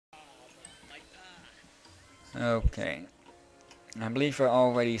Okay. I believe I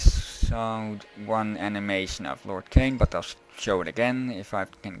already showed one animation of Lord Kane, but I'll show it again if I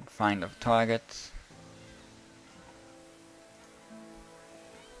can find a target.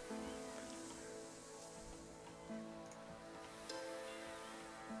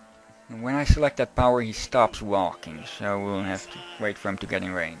 And when I select that power, he stops walking, so we'll have to wait for him to get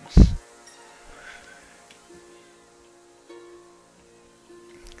in range.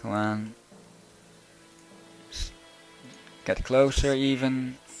 Come on. Get closer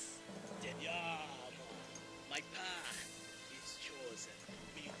even.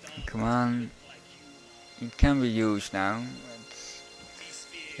 Come on. It can be used now.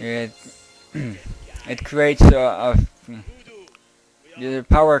 It creates the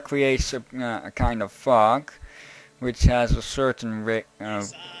power creates a kind of fog, which has a certain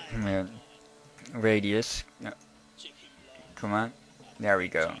radius. Come on, there we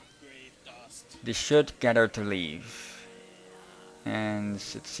go. This should get her to leave, and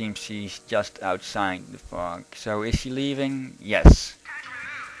it seems she's just outside the fog. So is she leaving? Yes.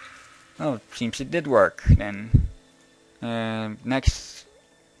 Oh, seems it did work then. Next,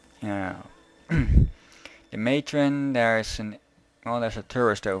 the Matron. There's a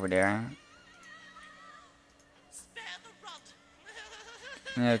tourist over there.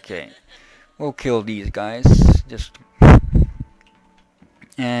 Okay, we'll kill these guys.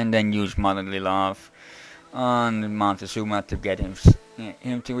 And then use Motherly Love on Montezuma to get him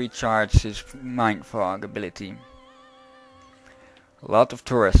to recharge his Mind Fog ability. A lot of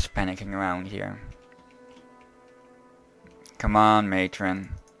tourists panicking around here. Come on,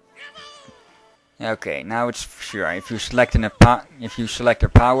 Matron. Okay, now it's sure. If you select a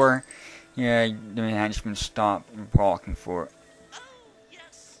power, yeah, the henchmen stop walking for.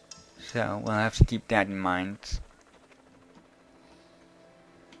 So we'll have to keep that in mind.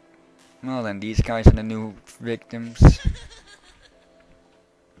 Well, then these guys are the new victims.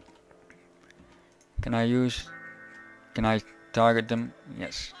 Can I target them?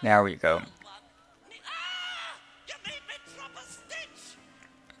 Yes, there we go.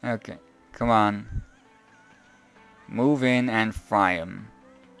 Okay, come on. Move in and fry them.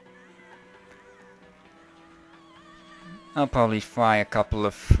 I'll probably fry a couple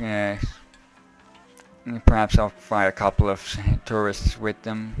of, perhaps I'll fry a couple of tourists with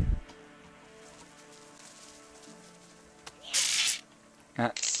them.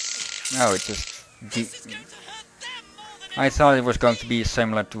 No, it just... I thought it was going to be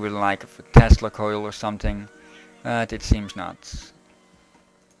similar to like a Tesla coil or something, but it seems not.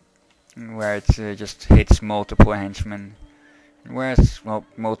 Where it just hits multiple henchmen, where's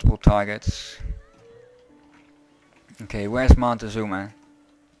multiple targets. Okay, where's Montezuma?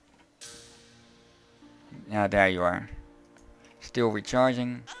 Yeah, there you are. Still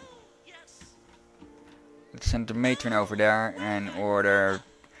recharging. Let's send the Matron over there and order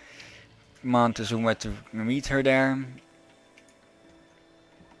Montezuma to meet her there.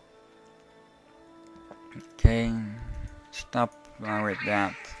 Okay, stop with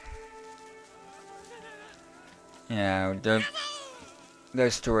that. Yeah,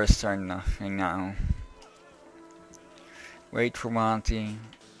 those tourists are nothing now. Wait for Monty.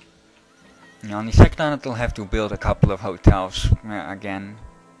 On the second island they'll have to build a couple of hotels again.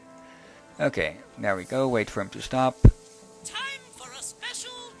 Okay, there we go. Wait for him to stop. Time for a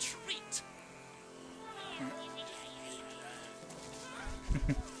special treat.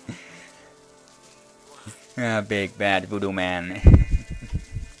 Big bad voodoo man.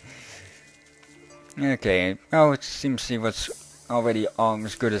 Okay, well, it seems he was already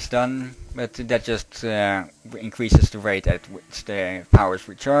almost good as done, but that just increases the rate at which the powers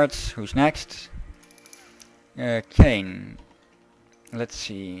recharge. Who's next? Kane. Let's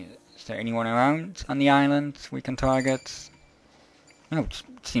see. Is there anyone around on the island we can target? No, it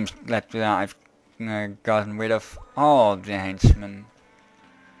seems that I've gotten rid of all the henchmen.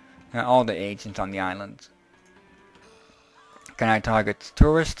 All the agents on the island. Can I target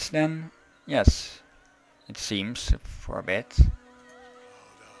tourists then? Yes. It seems, for a bit.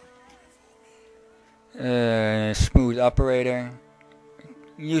 Smooth operator.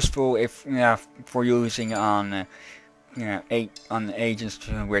 Useful if for using on on agents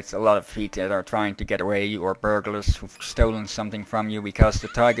with a lot of feet that are trying to get away, or burglars who've stolen something from you, because the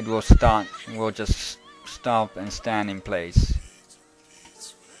target will just stop and stand in place.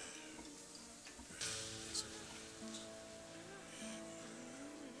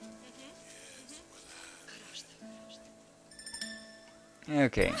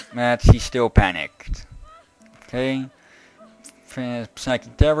 Okay, but she's still panicked. Okay,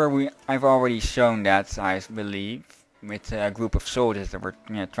 Psychic Terror, I've already shown that, I believe, with a group of soldiers that were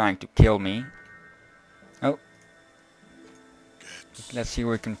trying to kill me. Oh. Let's see if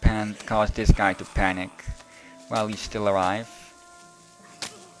we can cause this guy to panic while he's still alive.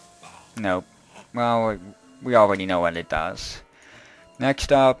 Nope. Well, we already know what it does.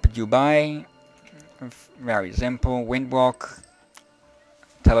 Next up, Dubai. Very simple. Windwalk.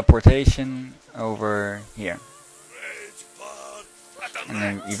 Teleportation over here. And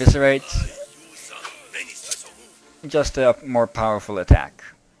then eviscerate. Just a more powerful attack.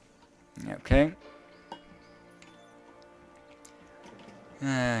 Okay.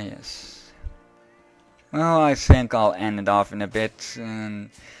 Yes. Well, I think I'll end it off in a bit,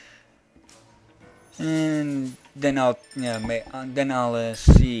 and then I'll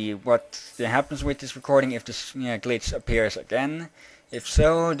see what happens with this recording if this glitch appears again. If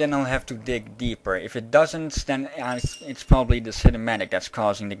so, then I'll have to dig deeper. If it doesn't, then it's probably the cinematic that's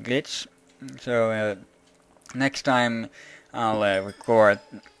causing the glitch. So next time I'll record.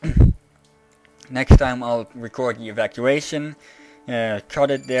 Next time I'll record the evacuation.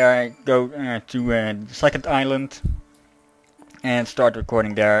 Cut it there. Go to the second island and start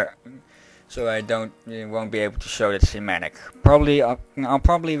recording there. So I won't be able to show the cinematic. Probably I'll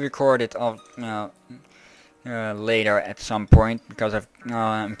probably record it later at some point because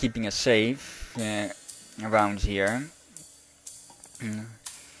I'm keeping a save around here.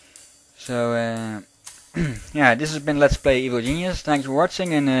 So yeah, this has been Let's Play Evil Genius. Thanks for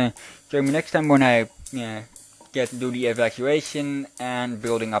watching, and join me next time when I get to do the evacuation and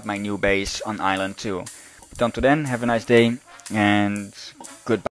building up my new base on Island 2. But until then, have a nice day and goodbye.